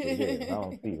sure that you're there. If I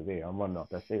don't see you there, I'm running off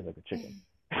that stage like a chicken.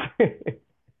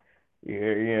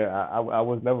 Yeah, yeah. I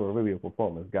was never really a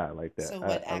performance guy like that. So,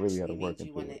 what I really had to actually work made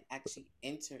you into want to it. actually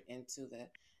enter into the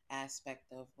aspect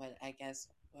of what I guess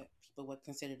what people would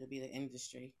consider to be the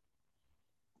industry?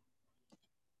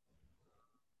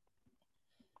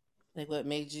 Like, what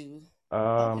made you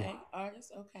Um, okay,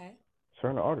 artist? Okay.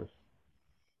 certain artists,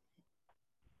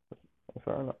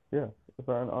 yeah,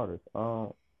 certain artists.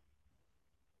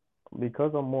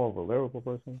 Because I'm more of a lyrical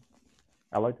person,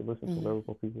 I like to listen to Mm-hmm.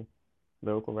 lyrical people,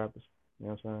 lyrical rappers. You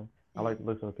know what I'm saying? I like to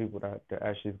listen to people that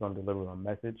actually is going to deliver a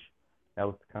message. That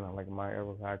was kind of like my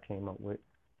era I came up with.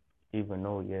 Even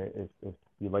though, yeah, if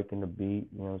you liking the beat,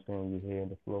 you know what I'm saying, you hear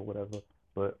the flow, whatever,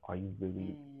 but are you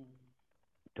really Mm-hmm.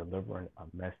 delivering a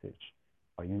message?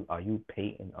 Are you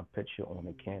painting a picture on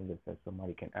a Mm-hmm. canvas that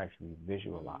somebody can actually Mm-hmm.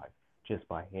 visualize just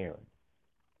by hearing?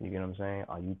 You get what I'm saying?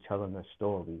 Are you telling a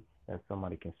story that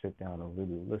somebody can sit down and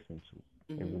really listen to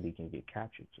and Mm-hmm. really can get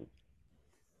captured to?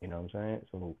 You know what I'm saying?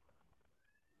 So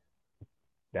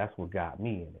that's what got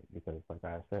me in it because, like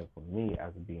I said, for me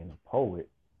as being a poet,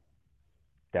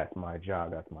 that's my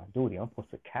job, that's my duty. I'm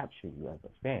supposed to capture you as a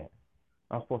fan.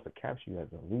 I'm supposed to capture you as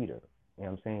a reader. You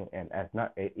know what I'm saying? And as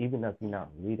not even if you're not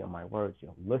reading my words,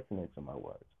 you're listening to my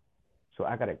words. So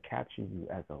I gotta capture you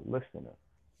as a listener.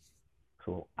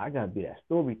 So I gotta be that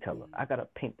storyteller. I gotta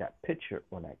paint that picture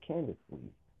on that canvas for you.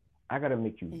 I gotta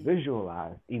make you Mm-hmm.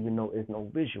 visualize, even though there's no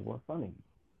visual in front of you.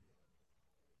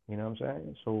 You know what I'm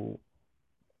saying? So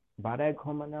by that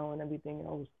coming out and everything,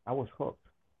 I was hooked.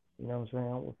 You know what I'm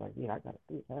saying? I was like, yeah, I gotta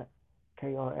do that.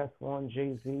 KRS-One,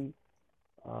 Jay Z,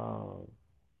 uh,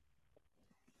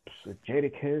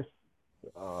 Jadakiss,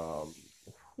 um,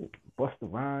 Busta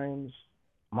Rhymes,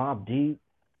 Mobb Deep,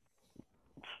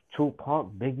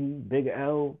 Tupac, Biggie, Big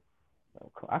L.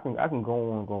 I can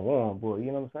go on, but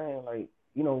you know what I'm saying? Like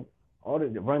all the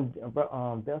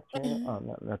Death Jam,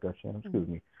 not Death Jam, excuse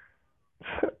me,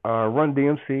 Run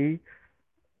DMC,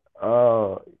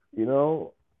 uh, you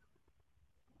know,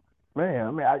 man,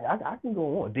 I mean, I can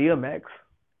go on. DMX,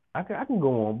 I can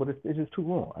go on, but it's just too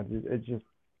long.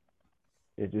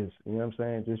 It just you know what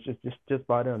I'm saying? Just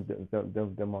by them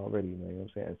already, man. You know what I'm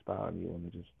saying? Inspired me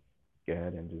and just go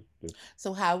ahead and just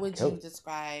So, how would kill you it.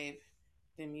 describe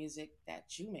the music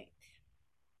that you make?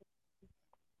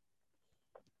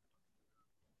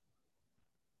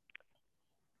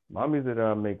 My music that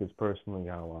I make is personally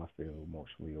how I feel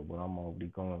emotionally, or what I'm already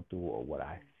going through, or what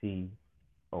I see,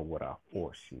 or what I Yes.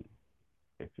 foresee.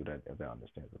 If that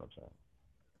understands what I'm saying.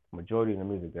 Majority of the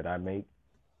music that I make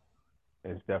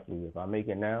is definitely if I make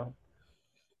it now,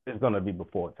 it's gonna be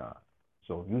before time.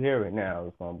 So if you hear it now,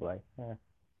 it's gonna be like,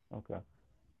 okay.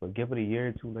 But give it a year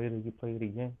or two later, you play it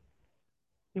again,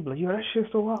 you be like, yo, that shit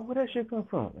so hot. Where that shit come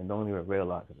from? And don't even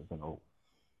realize it. It's been old.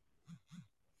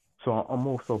 So I'm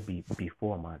also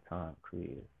before my time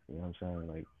creative. You know what I'm saying?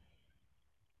 Like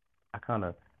I kind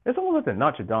of, it's almost like the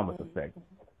Nostradamus effect.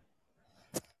 Mm-hmm.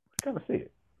 You kind of see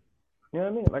it. You know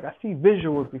what I mean? Like I see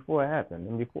visuals before it happens,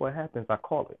 and before it happens, I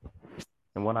call it.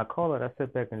 And when I call it, I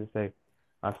sit back and just say,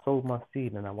 I sowed my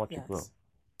seed and I watch it grow. Yes.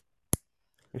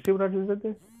 You see what I just did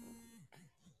there?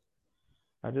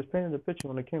 I just painted a picture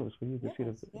on the canvas for you to Yes. see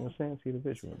the, you know what Yes. I'm saying, see the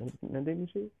visual. And didn't you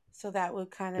see it? So that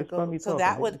would kind of Just by go. me So talking,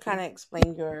 that didn't you would see kind it? of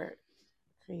explain your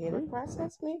creative See?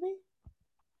 process, maybe.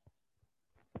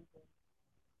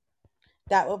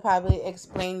 That would probably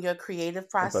explain your creative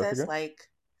I'm sorry, process. again. Like,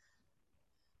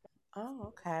 oh,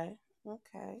 okay,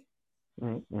 okay,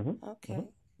 Mm-hmm, mm-hmm, mm-hmm. okay,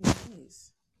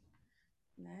 nice,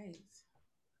 nice.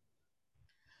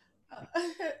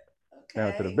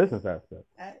 Now to the Okay, business aspect.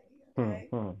 uh, Hmm, okay.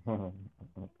 hmm, hmm,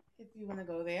 If you want to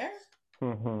go there,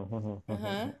 hmm, hmm, hmm, uh hmm,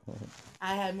 huh. hmm.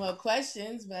 I had more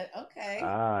questions, but okay.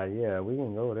 Ah, yeah, we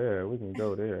can go there. We can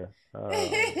go there.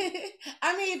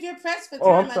 I mean, if you're pressed for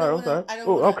Oh, time, I'm I don't sorry. I'm want to. sorry. I don't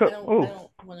Oh, want to. okay. I Oh,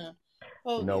 don't want to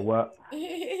you hold know you. what?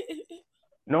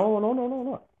 No, no, no, no,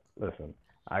 no. Listen,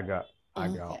 I got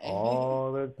Okay.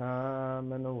 all the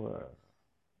time in the world,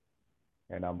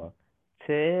 and I'ma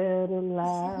tell it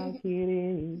like it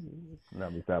is.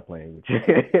 Let me stop playing with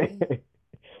Okay. you.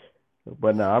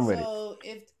 But no, I'm ready. So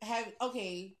if have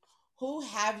okay, who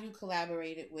have you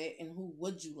collaborated with, and who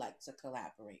would you like to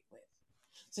collaborate with?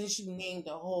 Since you named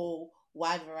a whole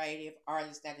wide variety of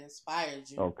artists that inspired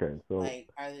you, Okay, so like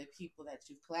are there people that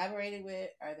you've collaborated with?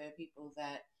 Are there people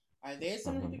that are there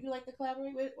some people mhm. you like to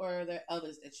collaborate with, or are there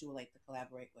others that you would like to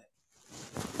collaborate with?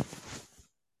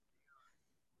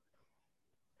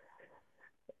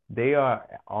 They are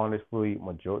honestly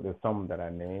majority. There's some that I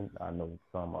named. I know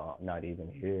some are not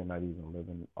even here, not even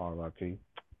living RIP. You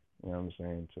know what I'm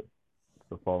saying? To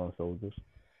the fallen soldiers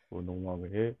who are no longer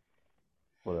here.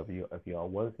 But if y'all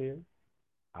was here,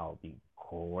 I'll be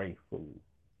grateful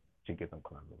to get some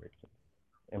collaboration.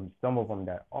 And some of them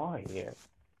that are here,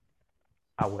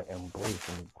 I would embrace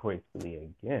them gracefully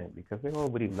again because they're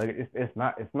already it's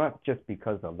not just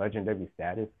because of legendary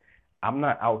status. I'm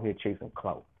not out here chasing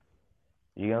clout.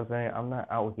 You know what I'm saying? I'm not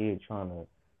out here trying to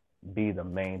be the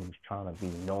man who's trying to be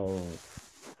known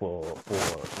for you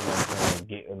know what I'm saying,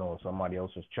 getting on somebody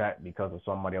else's track because of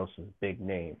somebody else's big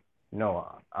name. No,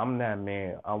 I'm that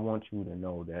man. I want you to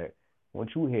know that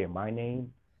once you hear my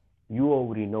name, you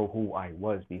already know who I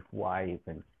was before I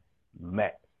even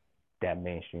met that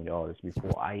mainstream artist,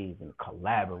 before I even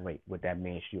collaborate with that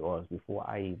mainstream artist, before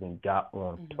I even got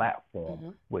on Mm-hmm. platform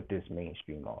Mm-hmm. with this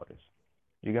mainstream artist.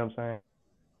 You get what I'm saying?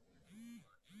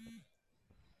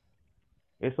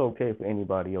 It's okay for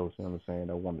anybody else, you know what I'm saying,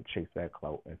 that want to chase that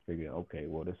clout and figure, okay,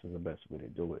 well, this is the best way to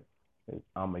do it.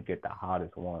 I'm gonna get the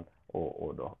hottest one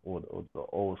or the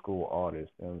old school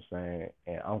artist, you know what I'm saying,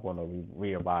 and I'm gonna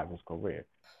revive his career.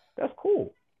 That's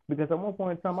cool because at one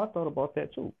point in time I thought about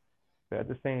that too. But at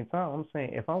the same time, I'm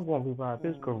saying if I'm gonna revive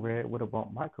his career, what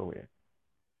about my career?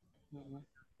 Mm-hmm.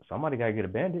 Somebody gotta get a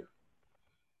bandit.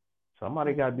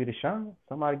 Somebody gotta be the shine.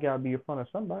 Somebody gotta be in front of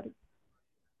somebody.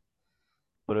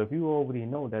 But if you already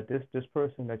know that this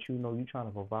person that you know you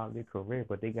trying to revive their career,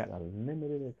 but they got a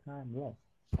limited time left,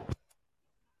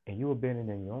 and you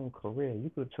abandoning your own career,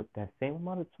 you could have took that same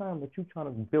amount of time that you trying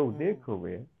to build their Mm-hmm.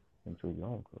 career into your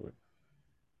own career.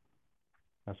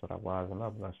 That's what I wising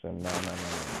up. And I said, no, no, no,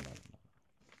 no, no, no.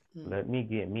 Mm-hmm. Let me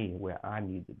get me where I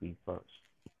need to be first.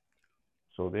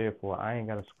 So therefore, I ain't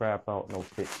gotta scrap out no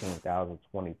 15,000,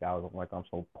 20,000 like I'm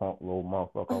so punk little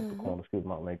motherfucker off the Mm-hmm. corner. Excuse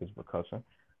my language for cussing.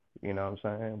 You know what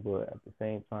I'm saying? But at the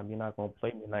same time, you're not gonna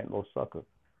play me like no sucker.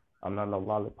 I'm not no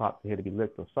lollipop here to be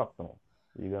licked or sucked on.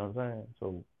 You know what I'm saying?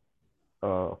 So,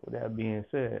 with that being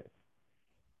said,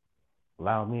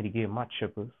 allow me to get my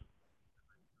chippers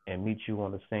and meet you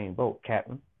on the same boat,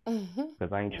 Captain. Mm-hmm.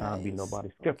 Because I ain't trying to be Nice.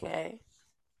 nobody's skipper. Okay.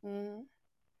 Mm-hmm.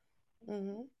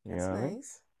 Mm-hmm. You That's know what I mean?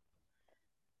 nice.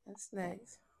 That's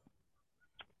nice.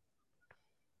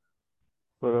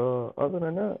 But other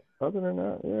than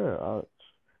that, yeah.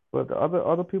 But the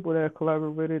other people that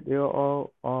collaborated, they're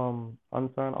all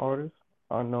unsigned artists,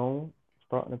 unknown,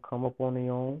 starting to come up on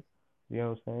their own. You know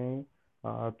what I'm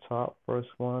saying? Top first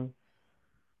one,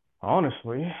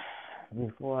 honestly,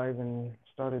 before I even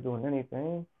started doing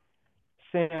anything,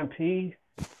 Sam P,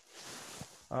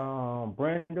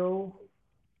 Brando,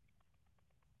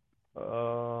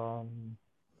 um,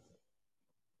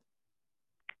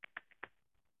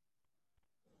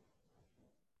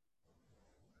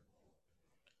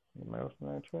 anybody else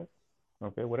on that track?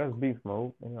 Okay, well that's beast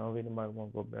mode. You know, if anybody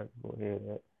want to go back, go ahead.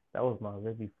 That was my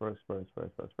very first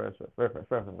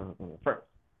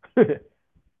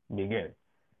beginning.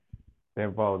 The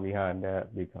involvement behind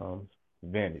that becomes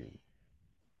vanity.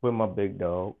 With my big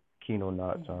dog, Kino Mm-hmm.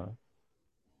 Nocturne,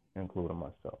 including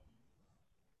myself.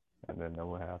 And then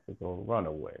we'll have to go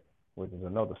Runaway, which is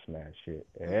another smash hit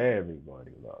Mm-hmm.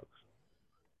 everybody loves.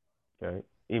 Okay?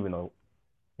 Even though,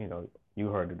 you know, you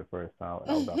heard it the first time.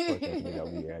 That was our first incident that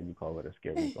we had. You call it a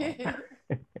scary song.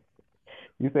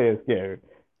 You say it's scary.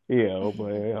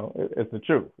 But it's the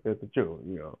truth. It's the truth,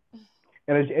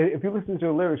 And if you listen to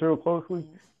the lyrics real closely,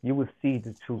 you will see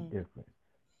the two difference.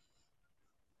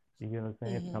 You get what I'm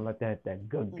saying? It's kind of like that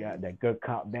good guy, that good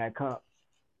cop, bad cop.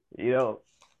 You know,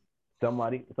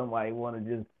 somebody want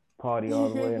to just party all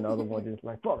the way, and the other one just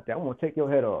like fuck that. I'm gonna take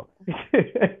your head off.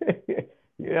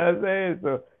 You know what I'm saying?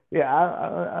 So yeah,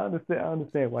 I understand. I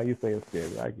understand why you say it's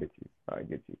scary. I get you. I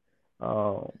get you.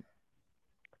 Um,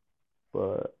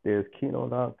 but there's Kino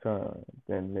Nocturne.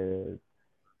 Then there's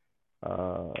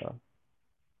uh,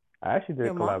 I actually did a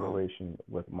Your mom. collaboration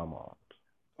with my mom,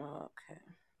 Okay.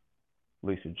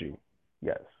 Lisa G.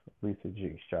 Yes, Lisa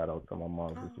G. Shout out to my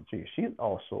mom, Oh. Lisa G. She's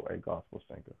also a gospel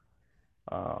singer.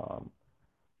 Um,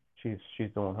 she's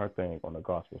doing her thing on the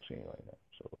gospel scene right now.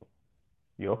 So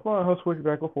you'll find her switch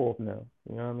back and forth now.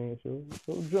 You know what I mean?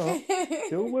 She'll jump,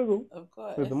 she'll wiggle Of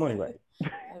with the course. money right.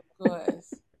 Of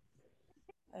course.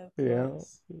 Of You know,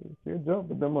 course. she'll jump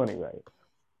with the money right.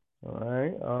 All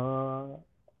right.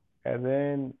 And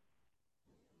then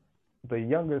the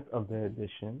youngest of the Hmm.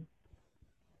 edition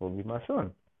will be my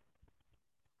son.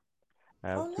 I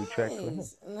have Oh, two tracks for him: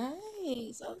 nice.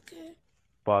 Nice. Okay.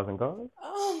 Bars and Cars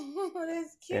Oh,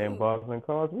 that's and cute. Bars and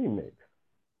Cars remix.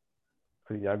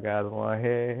 So y'all guys want to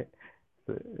hear?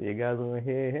 So you guys want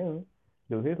to hear him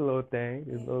do his little thing,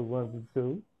 his little ones Yeah. and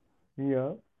two.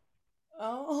 Yeah.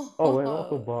 Oh, and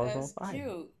also Oh, Bars on that's Fire.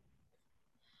 cute.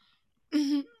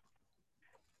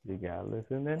 You gotta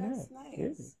listen to that. That's Yeah,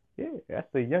 nice. yeah.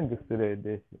 That's the youngest to the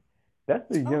edition. That's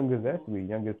the youngest, Oh. actually,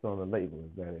 youngest on the label,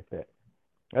 as a matter of fact.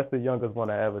 That's the youngest one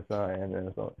I ever signed,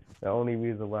 and so the only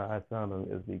reason why I signed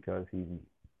him is because he's me.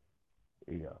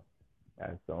 Yeah,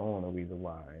 that's the only reason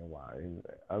why. And why.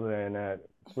 Other than that,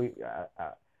 please,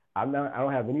 I'm not. I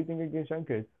don't have anything against young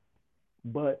kids,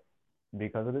 but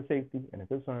because of the safety and the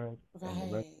concerns and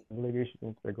the Right.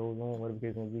 regulations that goes on, whatever the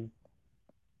case may be,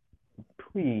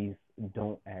 please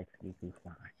don't ask me to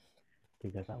sign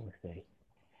because I would say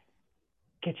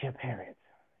get your parents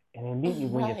and then meet me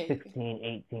when you're Right. 16,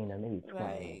 18, or maybe 21,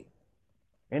 Right.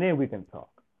 and then we can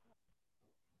talk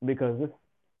because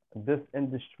this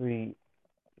industry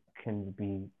can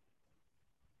be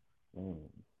mm,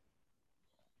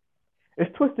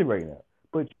 it's twisted right now.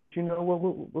 But you know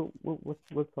what?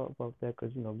 Let's talk about that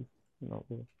because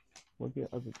we'll get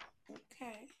other.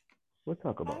 Okay. We'll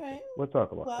talk All about that. right. We'll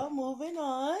talk about Well, that. moving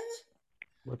on.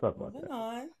 We'll talk about Moving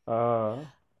on. that.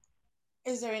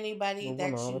 Is there anybody Moving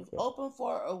that on. Let's you've go. opened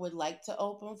for or would like to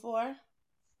open for?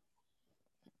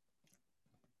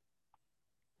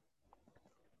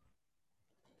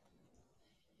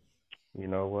 You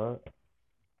know what?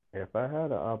 If I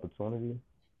had an opportunity,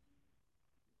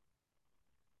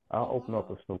 I'll Oh, open up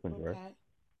wow. a Snoop and Dre. Okay.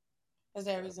 Is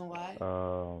there a reason why?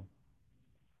 Uh,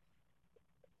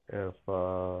 if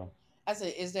I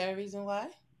said, is there a reason why?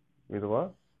 either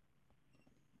what?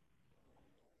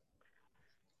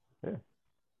 Yeah,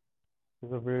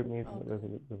 there's a real reason. There's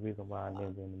Okay. a reason why I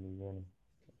named them in the beginning.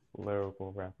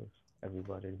 Lyrical rappers.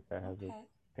 Everybody that has a Okay.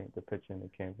 paint the picture in the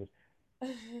canvas.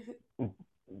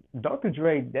 Dr.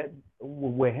 Dre, that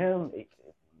with him,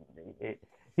 it,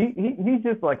 he's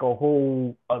just like a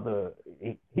whole other.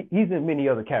 He's in many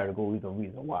other categories of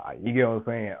reason why. You get what I'm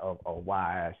saying? Of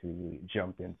why I actually really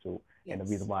jumped into, and the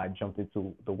reason Yes. why I jumped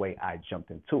into the way I jumped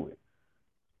into it,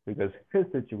 because his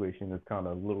situation is kind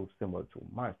of a little similar to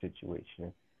my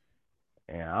situation,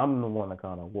 and I'm the one that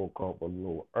kind of woke up a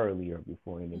little earlier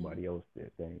before Mm-hmm. anybody else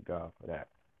did. Thank God for that.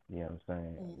 You know what I'm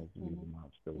saying? That's the Mm-hmm. reason why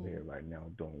I'm still Mm-hmm. here right now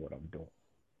doing what I'm doing.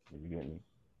 You get me?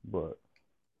 But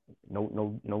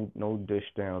no dish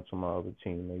down to my other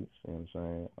teammates. You know what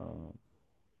I'm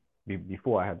saying?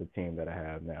 Before I had the team that I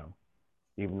have now,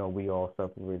 even though we all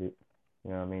separated,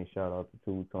 you know what I mean? Shout out to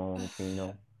Two Tone and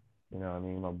Kino. You know what I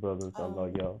mean? My brothers, I Um.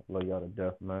 love y'all to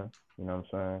death, man. You know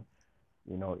what I'm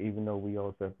saying? Even though we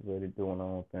all separated doing our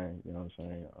own thing, you know what I'm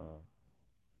saying?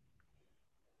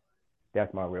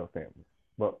 That's my real family.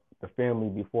 But the family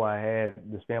before I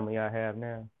had this family I have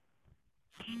now,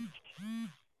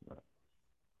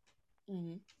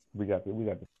 Mm-hmm. we got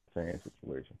the same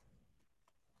situation.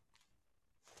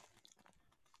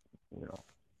 You know.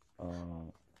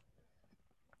 Um,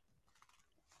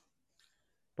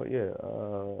 but yeah,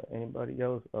 anybody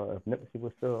else? If Nipsey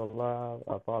was still alive,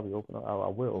 I'll probably open up. I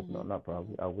will open Mm-hmm. up. Not Mm-hmm.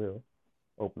 probably. I will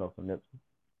open up for Nipsey.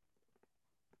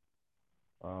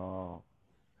 Uh,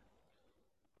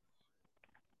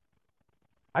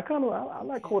 I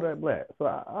like Okay. Kodak Black, so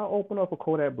I open up a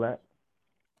Kodak Black.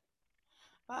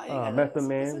 Wow, you got Method it's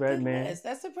Man, a good Redman. list.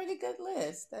 That's a pretty good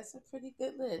list. That's a pretty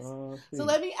good list. So See,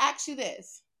 let me ask you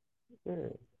this: yeah,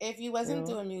 if you you wasn't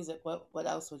know, doing music, what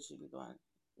else would you be doing?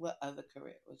 What other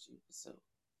career would you pursue?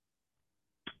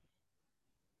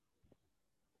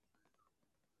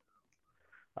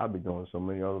 I'll be doing so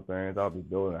many other things. I'll be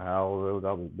building houses.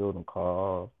 I'll be building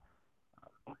cars.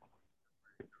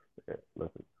 Yeah,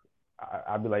 listen,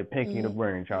 I'll be like Pinky and the Mm-hmm.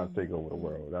 Brain trying to take over the Mm-hmm.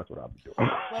 world. That's what I'll be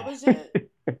What was your doing.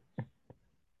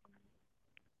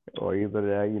 Or either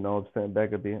that, I'm saying,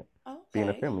 back at being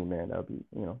a okay? family man. That'll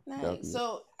Nice. be it.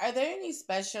 So, are there any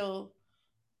special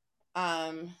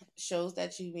shows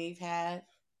that you may have had?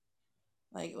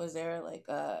 Like, was there like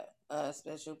a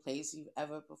special place you've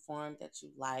ever performed that you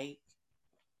like?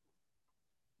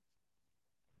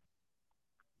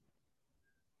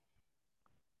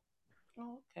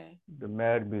 Oh, okay. The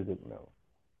Mad Music Mill,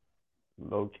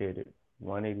 located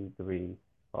 183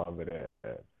 Harvard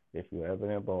Ave. If you're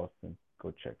ever in Boston,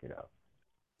 go check it out.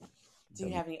 Do you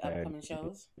The have any Mad upcoming Music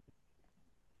shows?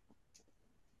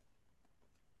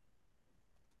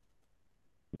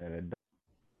 Man,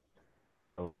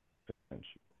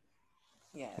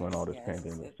 when Yes, all this yes.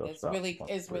 pandemic stuff stops.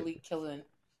 It's really killing.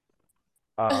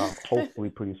 Hopefully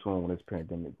pretty soon when this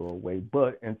pandemic go away.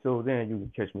 But until then, you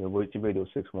can catch me on Royalty Radio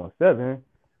 617.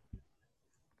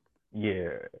 Yeah.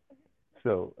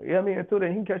 So yeah, I mean, until then,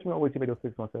 you can catch me on Royalty Radio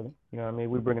 617. You know what I mean?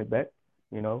 We bring it back.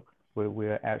 You know,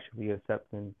 we're actually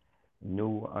accepting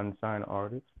new unsigned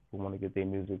artists who want to get their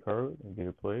music heard and get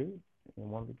it played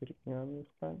and want to get it. You know what I mean?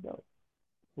 Signed out.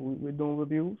 We're doing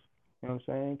reviews. You know what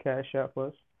I'm saying? Cash out for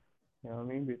us. You know what I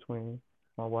mean? Between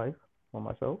my wife or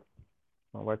myself.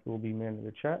 My wife will be manning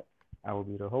the chat. I will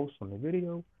be the host on the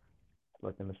video,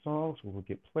 selecting the songs, what will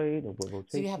get played, and what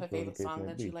Do you have rotations, a whatever the favorite case song may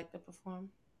that you be. like to perform?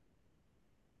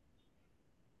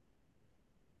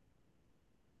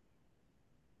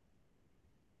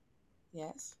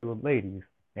 Yes. The Ladies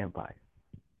Empire.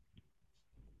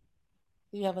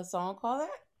 Do you have a song called that?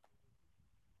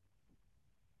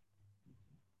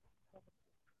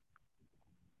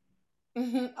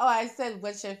 Oh, I said,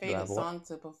 what's your Do I favorite have a what? song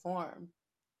to perform?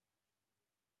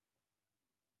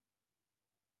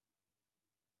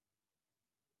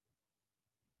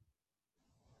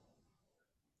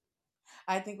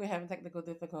 I think we're having technical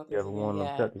You difficulties have again. one of them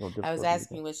Yeah. technical I was difficulties again?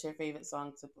 asking what's your favorite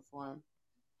song to perform.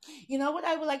 You know what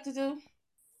I would like to do,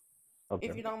 Okay.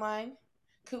 if you don't mind?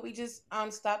 Could we just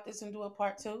stop this and do a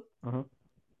part two? Mm-hmm.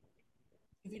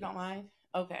 If you don't mind?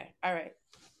 Okay. All right.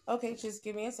 Okay, just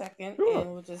give me a second Sure.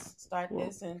 and we'll just start Well,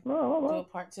 this and no, all do right. a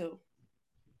part two.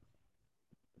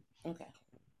 Okay.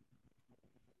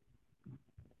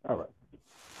 All right.